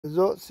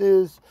results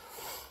is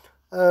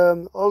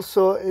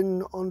also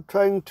in on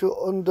trying to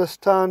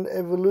understand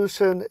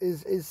evolution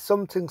is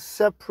something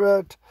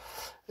separate.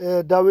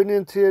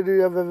 Darwinian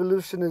theory of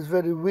evolution is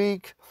very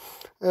weak.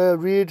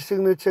 Read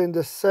Signature in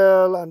the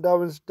Cell and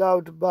Darwin's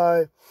Doubt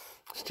by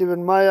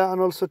Stephen Meyer,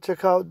 and also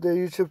check out the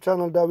YouTube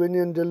channel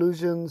Darwinian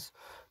Delusions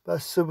by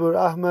Subur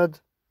Ahmed,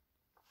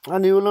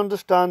 and you will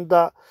understand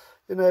that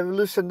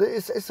evolution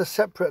it's a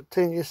separate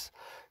thing. It's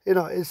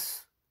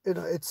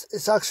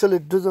actually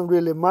doesn't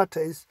really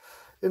matter.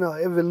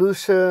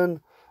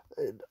 Evolution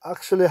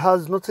actually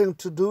has nothing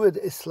to do with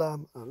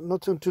Islam,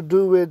 nothing to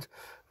do with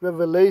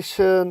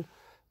revelation.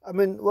 I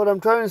mean, what I'm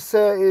trying to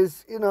say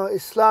is,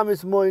 Islam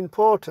is more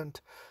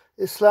important.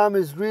 Islam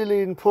is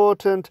really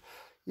important.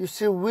 You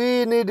see,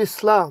 we need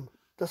Islam.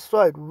 That's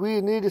right,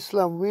 we need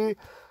Islam. We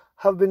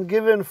have been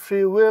given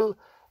free will,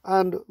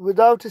 and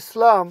without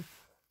Islam,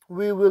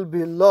 we will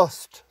be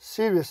lost,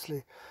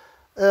 seriously.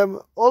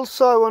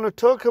 Also, I want to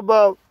talk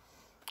about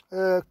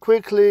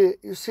quickly,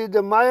 you see,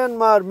 the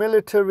Myanmar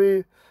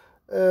military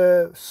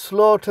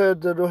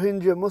slaughtered the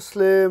Rohingya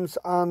Muslims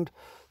and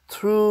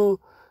threw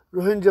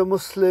Rohingya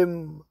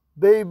Muslim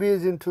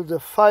babies into the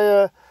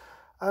fire.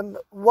 And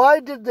why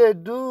did they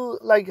do,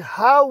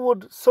 how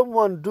would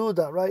someone do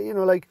that, right?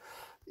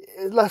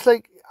 That's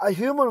like a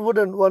human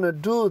wouldn't want to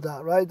do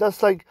that, right?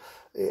 That's like,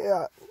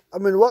 I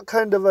mean, what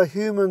kind of a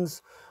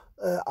humans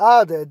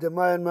are they, the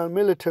Myanmar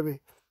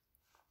military?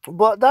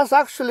 But that's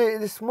actually,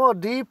 it's more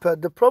deeper.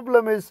 The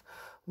problem is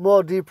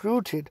more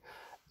deep-rooted.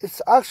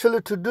 It's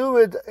actually to do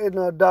with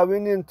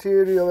Darwinian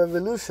theory of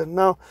evolution.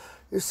 Now,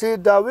 you see,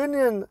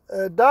 Darwin,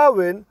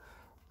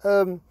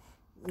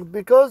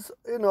 because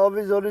of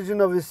his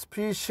origin of his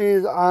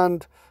species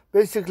and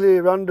basically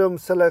random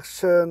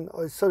selection,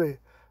 is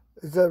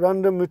there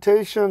random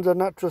mutations or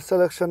natural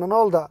selection and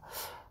all that.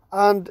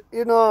 And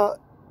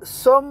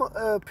some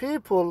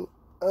people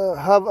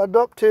have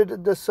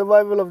adopted the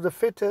survival of the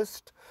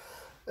fittest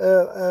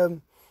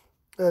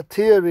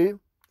theory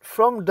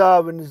from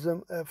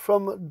Darwinism.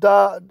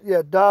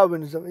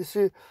 Darwinism. You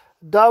see,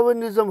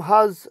 Darwinism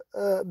has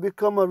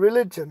become a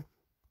religion,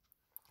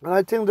 and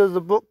I think there's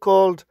a book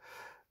called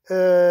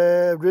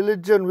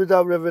Religion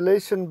Without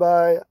Revelation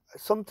by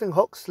something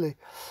Huxley.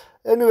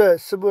 Anyway,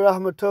 Subur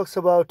Ahmed talks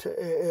about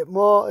it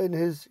more in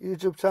his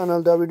YouTube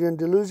channel Darwinian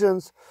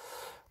Delusions,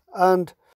 and